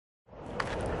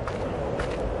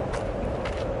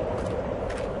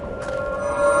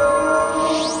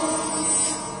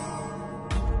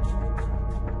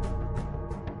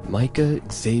Micah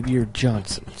Xavier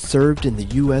Johnson served in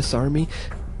the U.S. Army,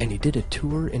 and he did a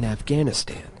tour in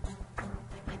Afghanistan.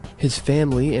 His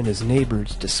family and his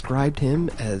neighbors described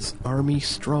him as Army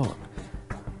strong.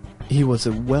 He was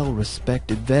a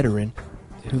well-respected veteran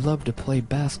who loved to play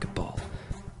basketball.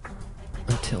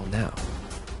 Until now.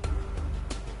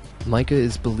 Micah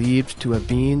is believed to have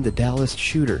been the Dallas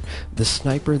shooter, the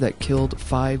sniper that killed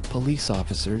 5 police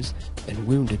officers and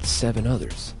wounded 7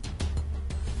 others.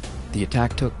 The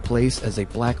attack took place as a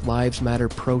Black Lives Matter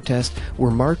protest were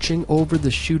marching over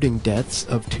the shooting deaths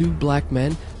of 2 black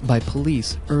men by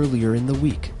police earlier in the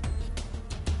week.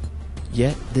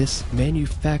 Yet this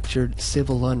manufactured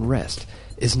civil unrest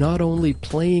is not only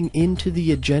playing into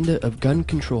the agenda of gun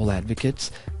control advocates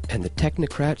and the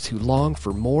technocrats who long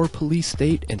for more police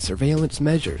state and surveillance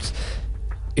measures,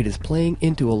 it is playing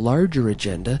into a larger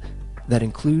agenda that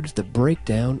includes the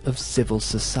breakdown of civil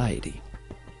society.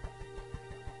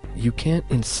 You can't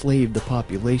enslave the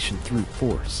population through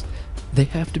force. They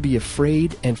have to be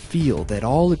afraid and feel that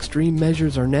all extreme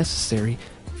measures are necessary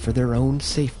for their own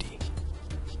safety.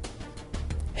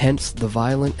 Hence the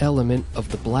violent element of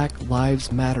the Black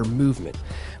Lives Matter movement,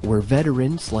 where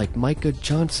veterans like Micah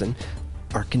Johnson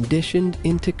are conditioned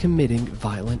into committing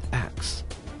violent acts.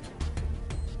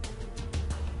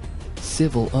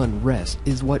 Civil unrest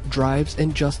is what drives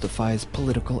and justifies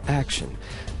political action.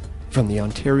 From the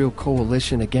Ontario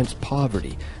Coalition Against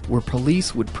Poverty, where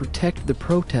police would protect the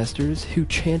protesters who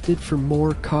chanted for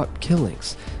more cop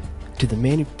killings, to the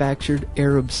manufactured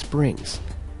Arab Springs,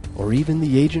 or even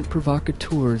the agent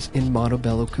provocateurs in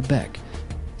Montebello, Quebec,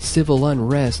 civil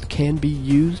unrest can be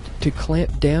used to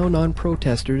clamp down on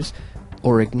protesters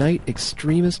or ignite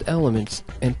extremist elements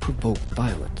and provoke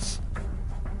violence.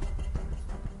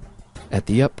 At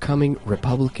the upcoming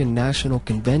Republican National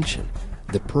Convention,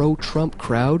 the pro-Trump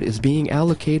crowd is being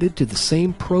allocated to the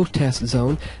same protest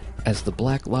zone as the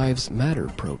Black Lives Matter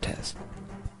protest.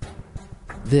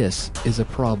 This is a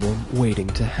problem waiting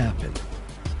to happen.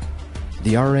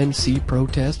 The RNC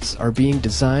protests are being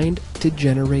designed to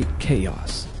generate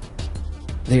chaos.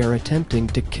 They are attempting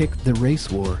to kick the race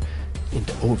war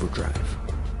into overdrive.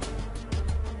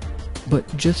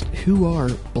 But just who are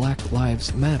Black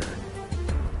Lives Matter?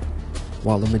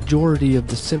 While a majority of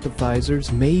the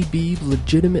sympathizers may be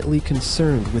legitimately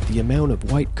concerned with the amount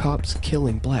of white cops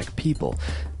killing black people,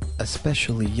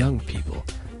 especially young people,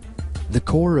 the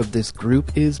core of this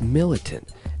group is militant,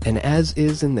 and as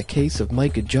is in the case of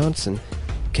Micah Johnson,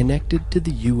 connected to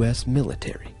the U.S.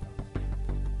 military.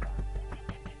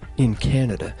 In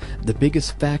Canada, the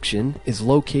biggest faction is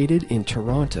located in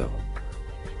Toronto.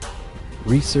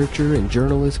 Researcher and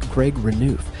journalist Craig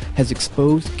Renouf has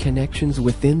exposed connections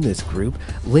within this group,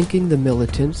 linking the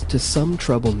militants to some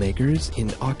troublemakers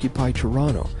in Occupy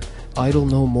Toronto, Idle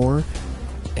No More,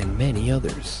 and many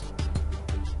others.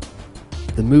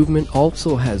 The movement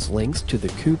also has links to the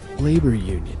QQQ Labor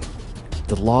Union,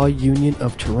 the Law Union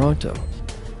of Toronto,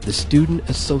 the Student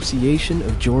Association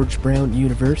of George Brown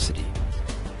University,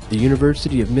 the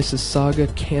University of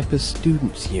Mississauga Campus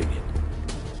Students Union,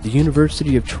 the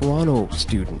University of Toronto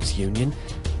Students Union,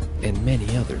 and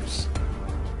many others.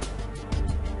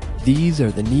 These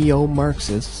are the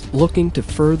neo-Marxists looking to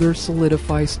further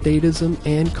solidify statism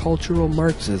and cultural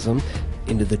Marxism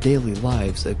into the daily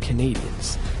lives of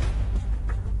Canadians.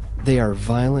 They are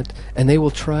violent, and they will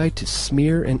try to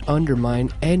smear and undermine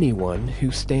anyone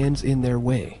who stands in their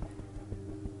way.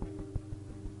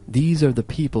 These are the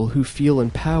people who feel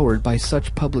empowered by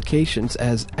such publications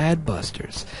as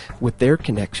Adbusters, with their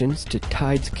connections to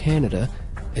Tides Canada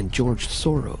and George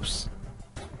Soros.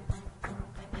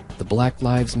 The Black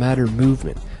Lives Matter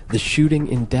movement, the shooting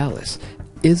in Dallas,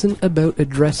 isn't about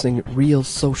addressing real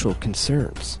social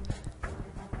concerns.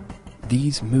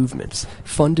 These movements,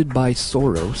 funded by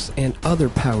Soros and other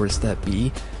powers that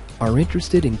be, are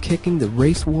interested in kicking the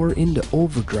race war into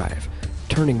overdrive,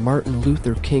 turning Martin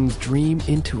Luther King's dream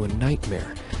into a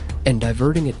nightmare, and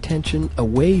diverting attention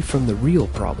away from the real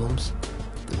problems,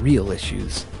 the real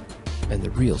issues, and the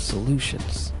real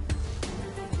solutions.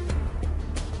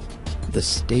 The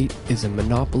state is a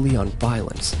monopoly on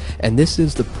violence, and this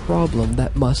is the problem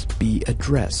that must be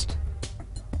addressed.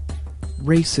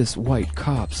 Racist white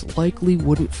cops likely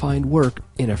wouldn't find work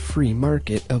in a free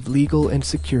market of legal and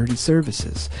security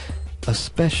services,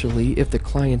 especially if the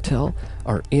clientele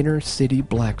are inner-city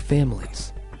black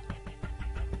families.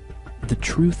 The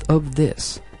truth of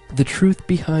this, the truth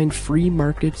behind free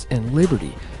markets and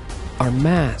liberty, are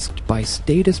masked by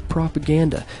statist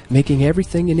propaganda making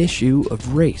everything an issue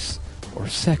of race, or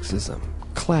sexism,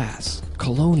 class,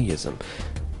 colonialism,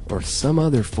 or some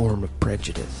other form of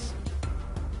prejudice.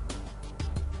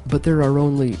 But there are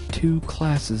only two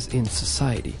classes in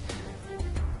society: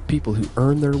 people who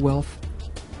earn their wealth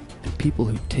and people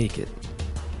who take it.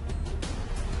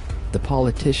 The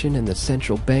politician and the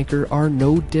central banker are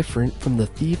no different from the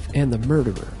thief and the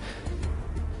murderer.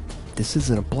 This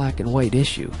isn't a black and white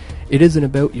issue. It isn't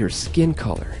about your skin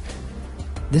color.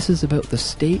 This is about the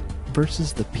state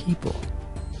versus the people.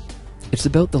 It's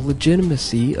about the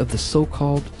legitimacy of the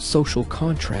so-called social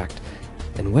contract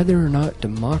and whether or not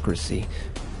democracy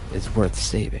is worth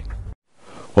saving.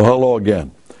 Well, hello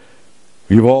again.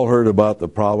 You've all heard about the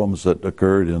problems that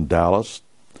occurred in Dallas.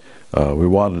 We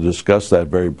want to discuss that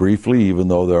very briefly, even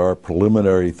though there are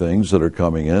preliminary things that are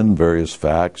coming in, various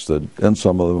facts, and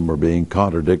some of them are being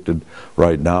contradicted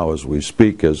right now as we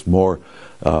speak, as more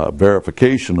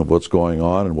verification of what's going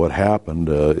on and what happened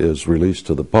is released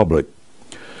to the public.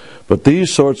 But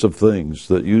these sorts of things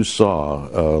that you saw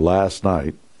last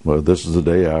night, well, this is the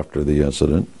day after the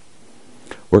incident,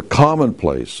 were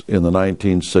commonplace in the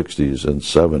 1960s and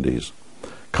 70s.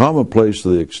 Commonplace to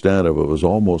the extent of it was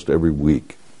almost every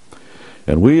week.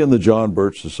 And we in the John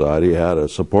Birch Society had a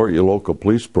Support Your Local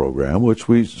Police program, which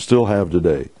we still have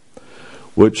today,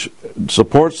 which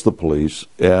supports the police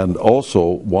and also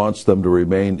wants them to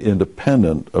remain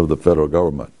independent of the federal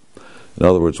government. In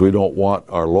other words, we don't want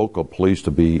our local police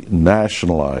to be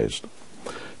nationalized.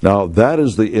 Now, that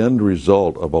is the end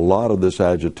result of a lot of this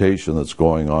agitation that's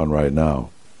going on right now.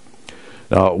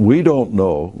 Now, we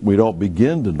don't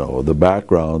begin to know the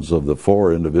backgrounds of the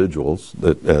four individuals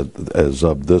that, as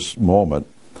of this moment,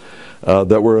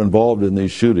 that were involved in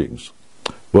these shootings.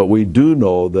 But we do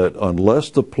know that unless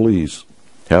the police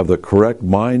have the correct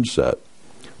mindset,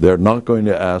 they're not going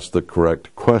to ask the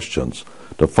correct questions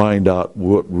to find out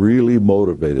what really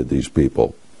motivated these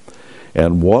people.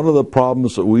 And one of the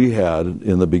problems that we had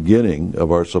in the beginning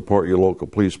of our Support Your Local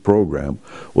Police program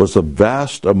was the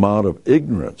vast amount of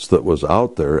ignorance that was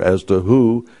out there as to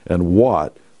who and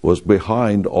what was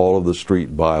behind all of the street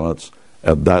violence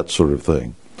and that sort of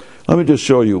thing. Let me just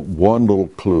show you one little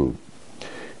clue.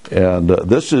 And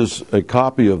this is a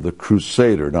copy of the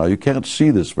Crusader. Now, you can't see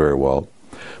this very well,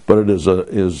 but it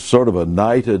is sort of a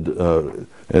knighted, and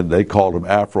they called him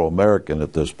Afro-American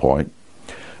at this point,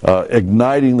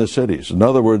 igniting the cities. In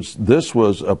other words, this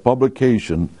was a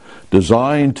publication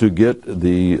designed to get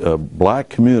the black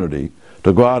community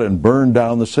to go out and burn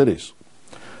down the cities.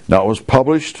 Now, it was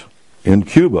published in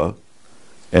Cuba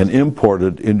and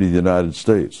imported into the United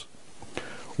States.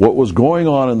 What was going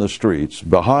on in the streets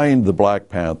behind the Black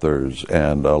Panthers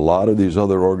and a lot of these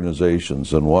other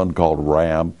organizations, and one called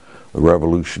RAM, the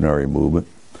Revolutionary Movement,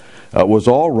 was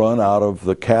all run out of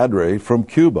the cadre from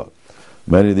Cuba.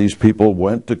 Many of these people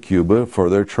went to Cuba for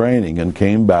their training and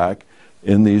came back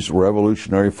in these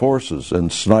revolutionary forces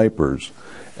and snipers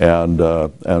and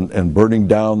burning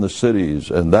down the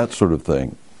cities and that sort of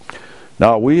thing.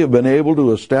 Now, we have been able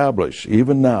to establish,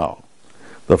 even now,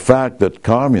 the fact that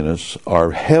communists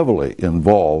are heavily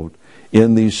involved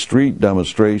in these street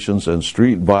demonstrations and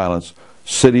street violence,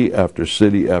 city after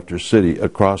city after city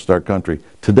across our country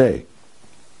today.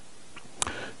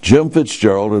 Jim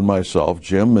Fitzgerald and myself,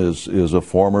 Jim is a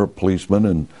former policeman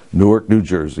in Newark, New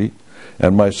Jersey,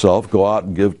 and myself go out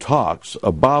and give talks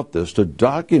about this to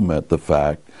document the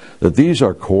fact that these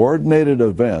are coordinated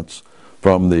events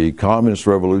from the Communist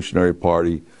Revolutionary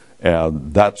Party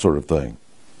and that sort of thing.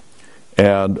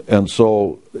 And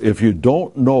so if you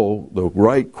don't know the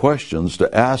right questions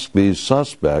to ask these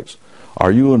suspects,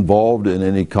 are you involved in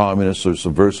any communist or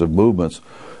subversive movements,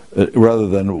 rather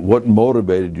than what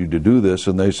motivated you to do this,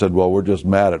 and they said, well, we're just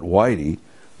mad at Whitey,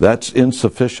 that's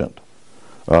insufficient.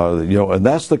 And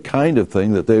that's the kind of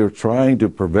thing that they are trying to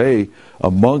purvey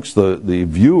amongst the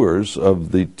viewers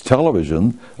of the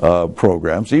television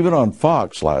programs, even on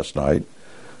Fox last night,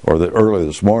 or early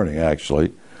this morning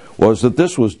actually, was that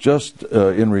this was just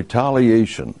in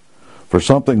retaliation for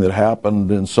something that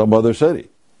happened in some other city.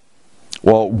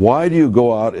 Well, why do you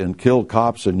go out and kill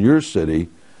cops in your city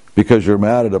because you're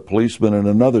mad at a policeman in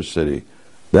another city?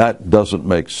 That doesn't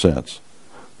make sense.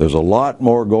 There's a lot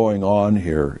more going on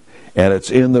here, and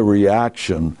it's in the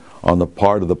reaction on the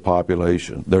part of the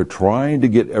population. They're trying to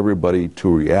get everybody to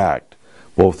react,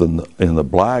 both in the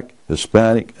black,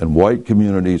 Hispanic, and white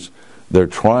communities. They're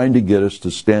trying to get us to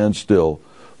stand still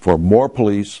for more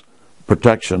police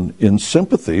protection in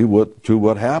sympathy to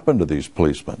what happened to these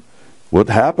policemen. What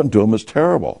happened to them is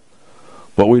terrible.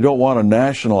 But we don't want to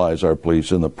nationalize our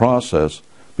police in the process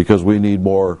because we need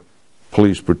more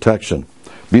police protection.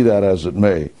 Be that as it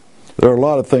may. There are a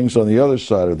lot of things on the other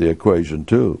side of the equation,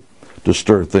 too, to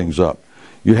stir things up.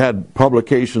 You had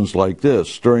publications like this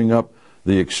stirring up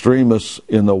the extremists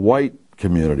in the white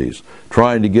communities,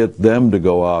 trying to get them to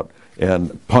go out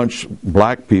and punch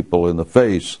black people in the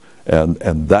face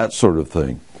and that sort of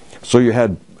thing. So you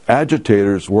had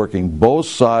agitators working both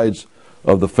sides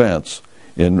of the fence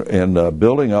in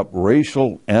building up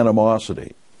racial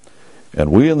animosity. And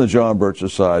we in the John Birch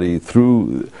Society,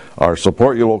 through our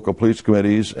Support Your Local Police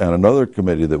Committees and another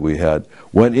committee that we had,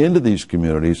 went into these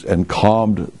communities and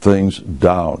calmed things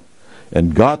down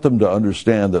and got them to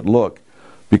understand that, look,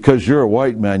 because you're a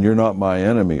white man, you're not my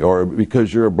enemy, or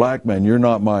because you're a black man, you're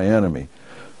not my enemy.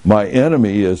 My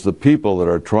enemy is the people that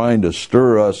are trying to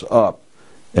stir us up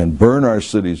and burn our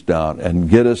cities down and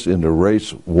get us into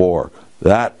race war.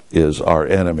 That is our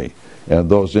enemy, and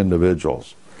those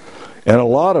individuals. And a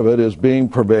lot of it is being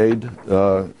pervaded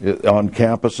on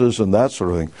campuses and that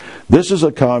sort of thing. This is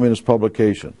a communist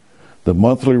publication, the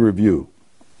Monthly Review.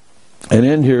 And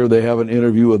in here they have an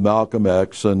interview with Malcolm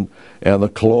X and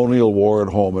the colonial war at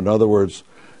home. In other words,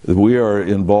 we are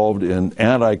involved in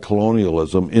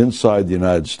anti-colonialism inside the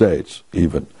United States,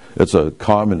 even. It's a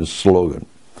communist slogan.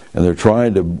 And they're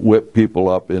trying to whip people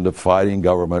up into fighting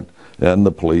government and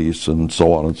the police and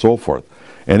so on and so forth.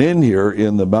 And in here,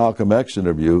 in the Malcolm X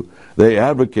interview, they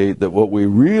advocate that what we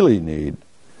really need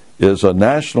is a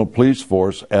national police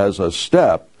force as a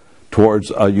step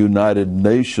towards a United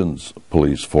Nations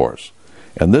police force.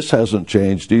 And this hasn't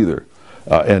changed either.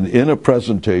 And in a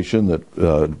presentation that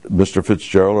Mr.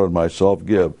 Fitzgerald and myself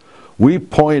give, we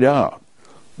point out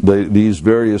these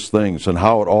various things and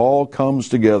how it all comes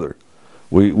together.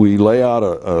 We lay out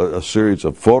a series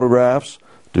of photographs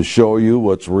to show you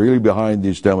what's really behind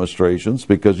these demonstrations,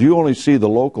 because you only see the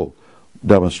local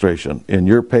demonstration in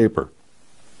your paper.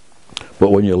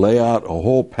 But when you lay out a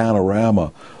whole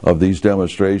panorama of these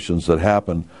demonstrations that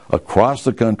happen across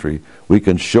the country, we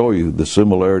can show you the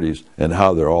similarities and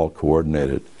how they're all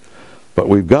coordinated. But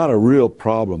we've got a real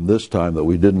problem this time that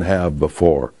we didn't have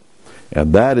before.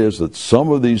 And that is that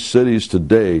some of these cities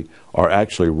today are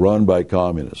actually run by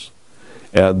communists.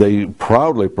 And they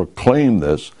proudly proclaim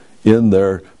this in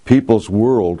their People's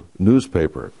World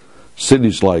newspaper.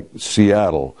 Cities like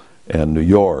Seattle and New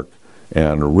York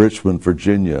and Richmond,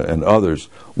 Virginia, and others,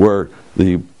 where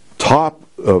the top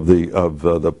of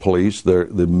the police,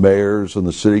 the mayors and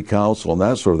the city council and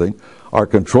that sort of thing, are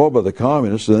controlled by the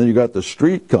communists, and then you got the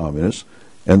street communists,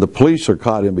 and the police are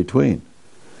caught in between.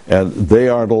 And they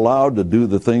aren't allowed to do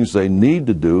the things they need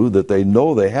to do, that they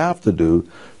know they have to do,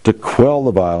 to quell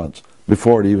the violence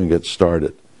before it even gets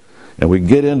started. And we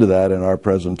get into that in our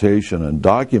presentation and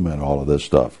document all of this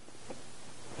stuff.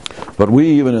 But we,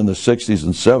 even in the 60s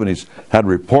and 70s, had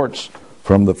reports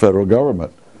from the federal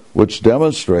government which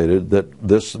demonstrated that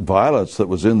this violence that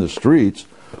was in the streets,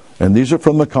 and these are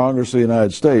from the Congress of the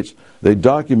United States, they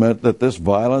document that this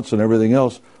violence and everything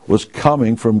else was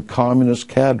coming from communist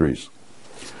cadres.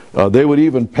 They would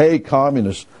even pay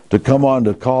communists to come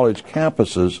onto college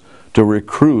campuses to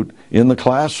recruit in the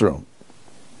classroom.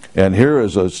 And here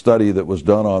is a study that was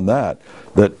done on that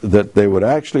they would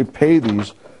actually pay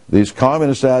these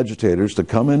communist agitators to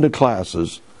come into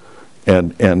classes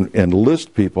and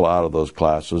enlist people out of those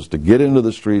classes to get into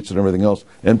the streets and everything else,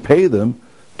 and pay them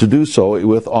to do so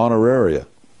with honoraria.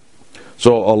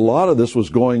 So a lot of this was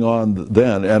going on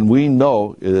then, and we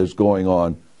know it is going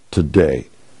on today.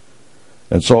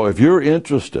 And so if you're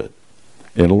interested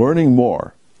in learning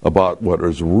more about what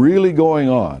is really going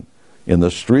on in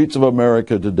the streets of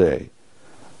America today,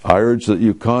 I urge that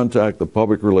you contact the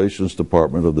Public Relations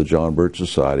Department of the John Birch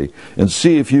Society and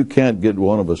see if you can't get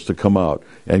one of us to come out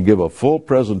and give a full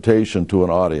presentation to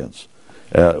an audience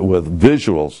with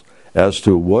visuals as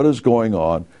to what is going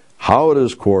on, how it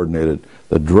is coordinated,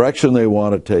 the direction they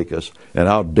want to take us, and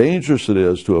how dangerous it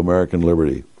is to American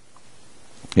liberty.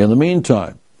 In the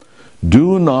meantime,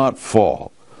 do not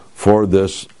fall for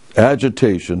this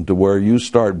agitation to where you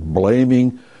start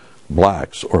blaming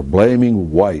blacks or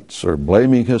blaming whites or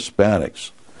blaming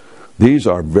Hispanics. These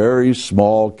are very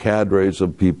small cadres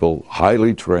of people,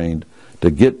 highly trained,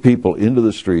 to get people into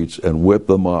the streets and whip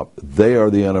them up. They are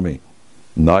the enemy,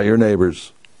 not your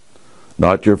neighbors,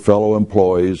 not your fellow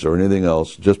employees or anything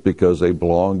else, just because they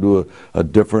belong to a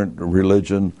different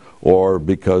religion or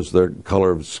because their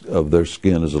color of their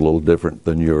skin is a little different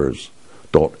than yours.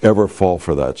 Don't ever fall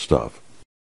for that stuff.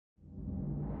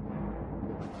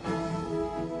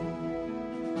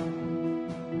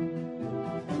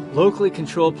 Locally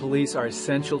controlled police are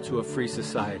essential to a free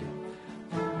society.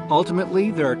 Ultimately,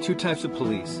 there are two types of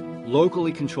police: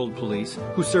 locally controlled police,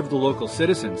 who serve the local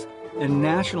citizens, and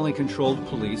nationally controlled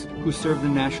police, who serve the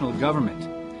national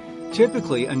government.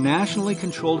 Typically, a nationally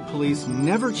controlled police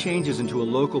never changes into a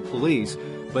local police,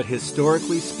 but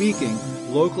historically speaking,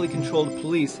 locally controlled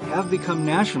police have become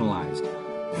nationalized.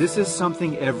 This is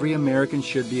something every American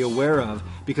should be aware of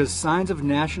because signs of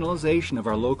nationalization of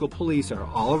our local police are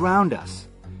all around us.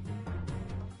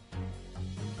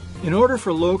 In order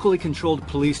for locally controlled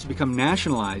police to become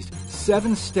nationalized,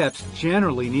 7 steps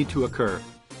generally need to occur.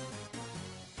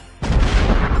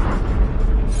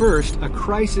 First, a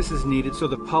crisis is needed so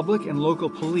the public and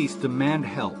local police demand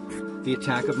help. The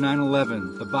attack of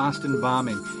 9/11, the Boston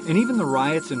bombing, and even the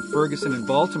riots in Ferguson and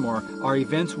Baltimore are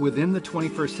events within the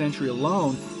 21st century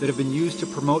alone that have been used to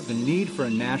promote the need for a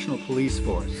national police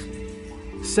force.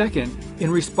 Second,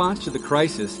 in response to the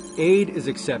crisis, aid is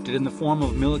accepted in the form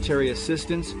of military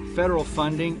assistance, federal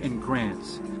funding, and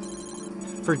grants.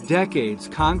 For decades,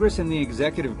 Congress and the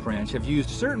executive branch have used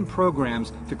certain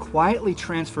programs to quietly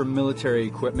transfer military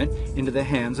equipment into the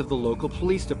hands of the local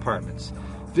police departments.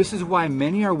 This is why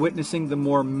many are witnessing the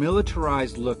more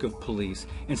militarized look of police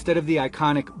instead of the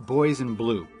iconic boys in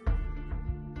blue.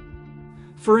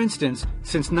 For instance,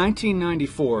 since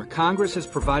 1994, Congress has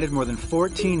provided more than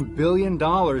 $14 billion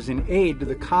in aid to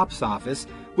the COPS office,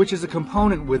 which is a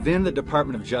component within the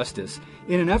Department of Justice,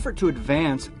 in an effort to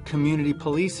advance community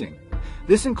policing.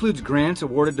 This includes grants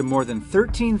awarded to more than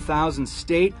 13,000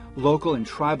 state, local, and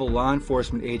tribal law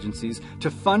enforcement agencies to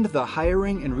fund the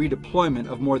hiring and redeployment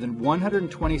of more than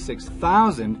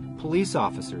 126,000 police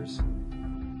officers.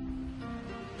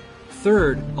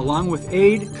 Third, along with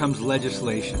aid comes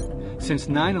legislation. Since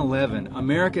 9/11,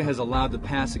 America has allowed the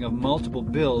passing of multiple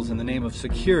bills in the name of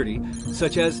security,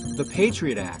 such as the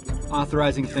Patriot Act,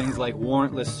 authorizing things like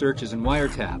warrantless searches and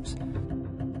wiretaps,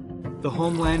 the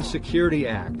Homeland Security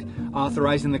Act,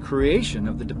 authorizing the creation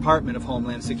of the Department of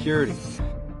Homeland Security.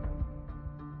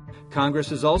 Congress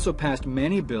has also passed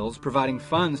many bills providing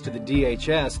funds to the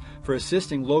DHS for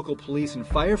assisting local police and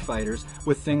firefighters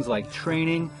with things like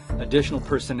training, additional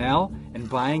personnel, and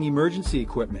buying emergency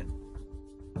equipment.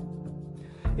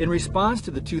 In response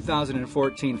to the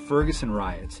 2014 Ferguson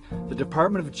riots, the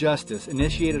Department of Justice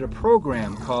initiated a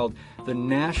program called the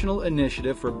National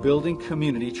Initiative for Building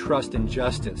Community Trust and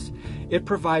Justice. It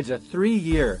provides a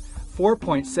 3-year,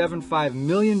 $4.75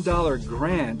 million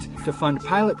grant to fund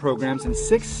pilot programs in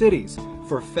 6 cities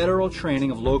for federal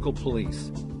training of local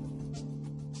police.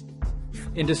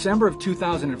 In December of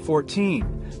 2014,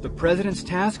 the President's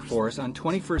Task Force on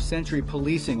 21st Century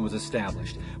Policing was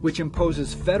established, which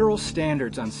imposes federal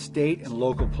standards on state and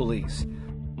local police.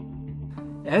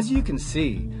 As you can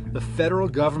see, the federal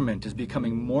government is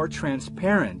becoming more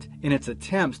transparent in its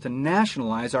attempts to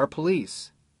nationalize our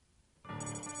police.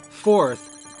 Fourth,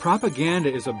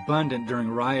 propaganda is abundant during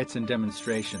riots and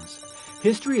demonstrations.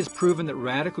 History has proven that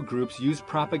radical groups use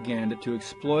propaganda to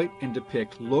exploit and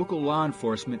depict local law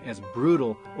enforcement as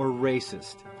brutal or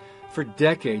racist. For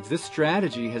decades, this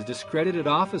strategy has discredited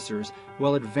officers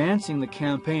while advancing the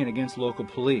campaign against local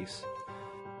police.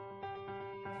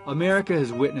 America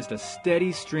has witnessed a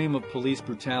steady stream of police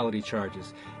brutality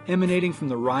charges, emanating from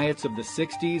the riots of the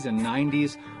 60s and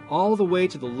 90s all the way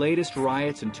to the latest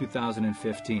riots in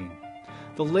 2015.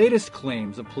 The latest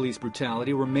claims of police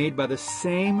brutality were made by the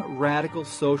same radical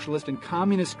socialist and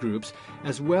communist groups,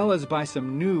 as well as by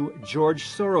some new George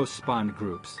Soros-spawned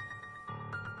groups.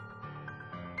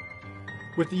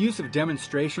 With the use of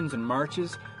demonstrations and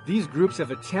marches, these groups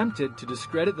have attempted to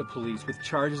discredit the police with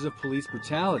charges of police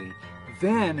brutality,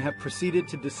 then have proceeded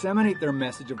to disseminate their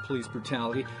message of police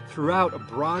brutality throughout a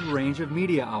broad range of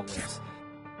media outlets.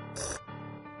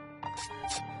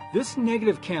 This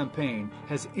negative campaign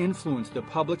has influenced the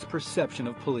public's perception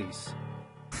of police.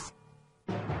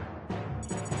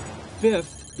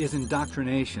 Fifth is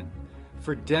indoctrination.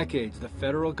 For decades, the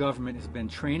federal government has been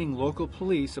training local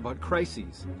police about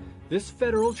crises. This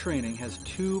federal training has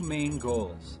 2 main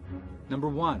goals. Number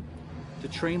 1, to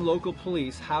train local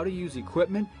police how to use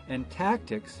equipment and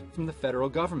tactics from the federal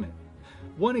government.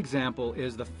 One example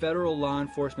is the Federal Law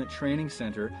Enforcement Training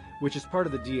Center, which is part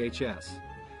of the DHS.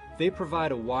 They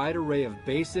provide a wide array of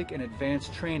basic and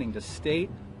advanced training to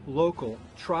state, local,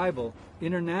 tribal,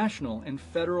 international, and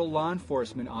federal law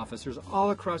enforcement officers all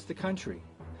across the country.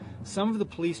 Some of the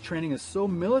police training is so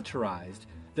militarized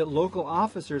that local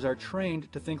officers are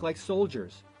trained to think like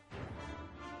soldiers.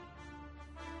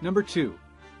 Number 2,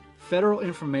 federal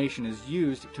information is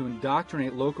used to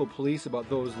indoctrinate local police about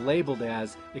those labeled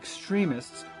as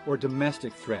extremists or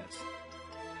domestic threats.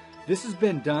 This has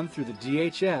been done through the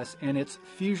DHS and its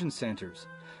fusion centers.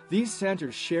 These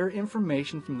centers share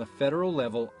information from the federal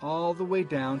level all the way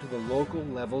down to the local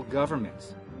level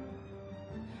governments.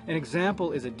 An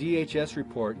example is a DHS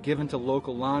report given to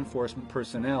local law enforcement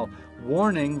personnel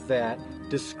warning that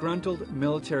disgruntled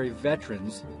military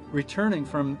veterans returning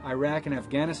from Iraq and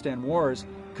Afghanistan wars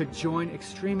could join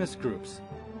extremist groups.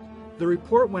 The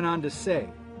report went on to say,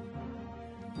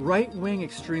 right-wing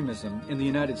extremism in the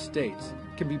United States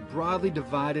can be broadly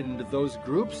divided into those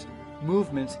groups,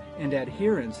 movements, and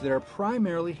adherents that are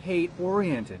primarily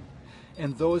hate-oriented,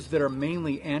 and those that are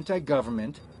mainly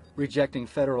anti-government, rejecting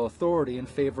federal authority in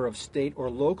favor of state or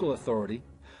local authority,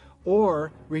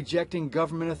 or rejecting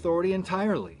government authority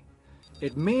entirely.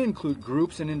 It may include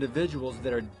groups and individuals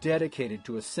that are dedicated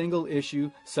to a single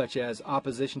issue, such as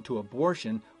opposition to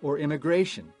abortion or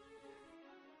immigration.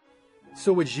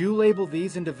 So would you label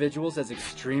these individuals as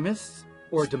extremists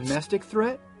or domestic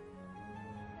threat?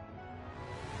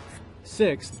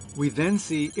 Sixth, we then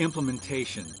see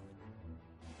implementation.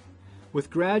 With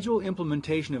gradual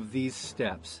implementation of these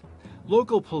steps,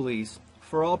 local police,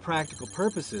 for all practical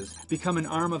purposes, become an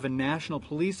arm of a national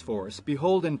police force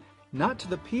beholden not to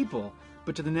the people,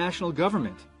 but to the national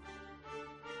government.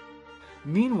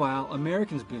 Meanwhile,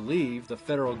 Americans believe the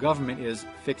federal government is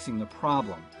fixing the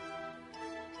problem.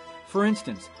 For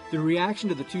instance, the reaction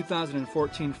to the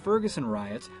 2014 Ferguson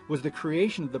riots was the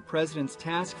creation of the President's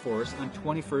Task Force on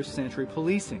 21st Century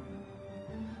Policing.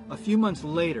 A few months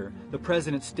later, the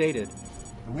President stated,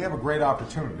 "We have a great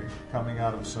opportunity coming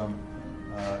out of some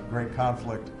great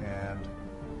conflict and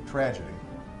tragedy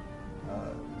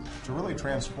to really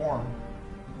transform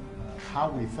how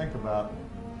we think about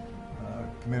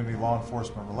community law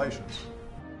enforcement relations."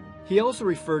 He also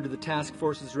referred to the task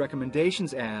force's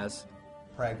recommendations as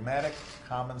pragmatic,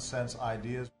 common sense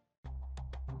ideas.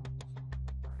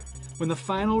 When the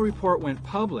final report went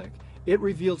public, it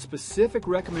revealed specific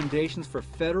recommendations for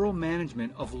federal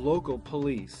management of local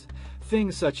police.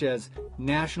 Things such as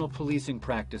national policing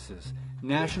practices,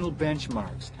 national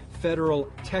benchmarks, federal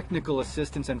technical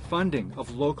assistance and funding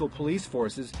of local police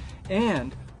forces,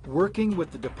 and working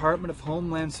with the Department of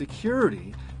Homeland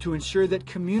Security to ensure that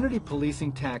community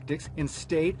policing tactics in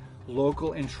state,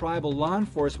 local, and tribal law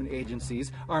enforcement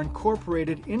agencies are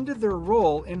incorporated into their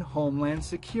role in Homeland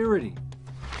Security.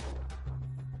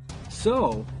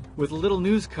 So, with little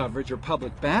news coverage or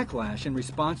public backlash in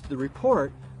response to the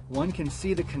report, one can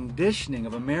see the conditioning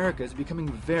of America is becoming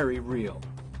very real.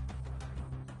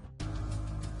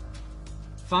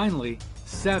 Finally,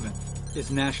 seventh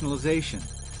is nationalization.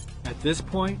 At this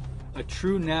point, a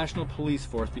true national police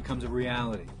force becomes a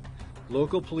reality.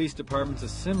 Local police departments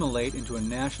assimilate into a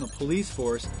national police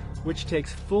force which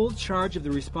takes full charge of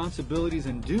the responsibilities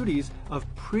and duties of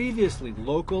previously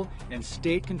local and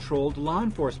state-controlled law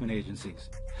enforcement agencies.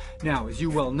 Now, as you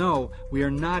well know, we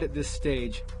are not at this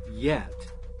stage yet.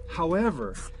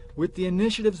 However, with the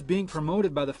initiatives being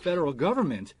promoted by the federal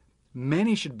government,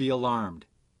 many should be alarmed.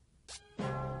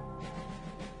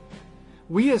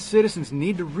 We as citizens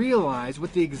need to realize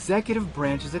what the executive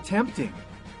branch is attempting.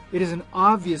 It is an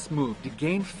obvious move to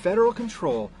gain federal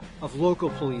control of local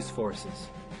police forces.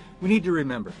 We need to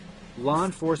remember, law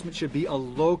enforcement should be a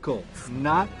local,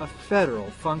 not a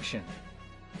federal function.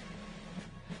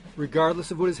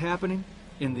 Regardless of what is happening,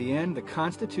 in the end, the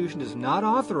Constitution does not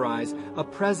authorize a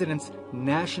president's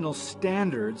national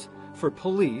standards for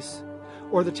police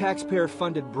or the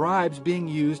taxpayer-funded bribes being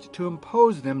used to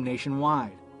impose them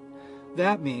nationwide.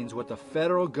 That means what the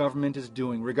federal government is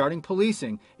doing regarding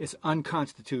policing is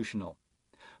unconstitutional.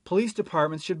 Police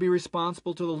departments should be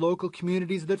responsible to the local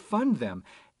communities that fund them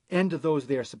and to those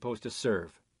they are supposed to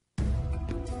serve.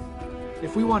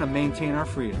 If we want to maintain our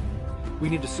freedom, we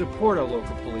need to support our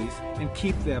local police and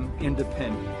keep them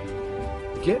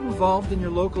independent. Get involved in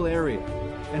your local area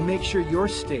and make sure your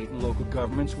state and local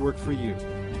governments work for you.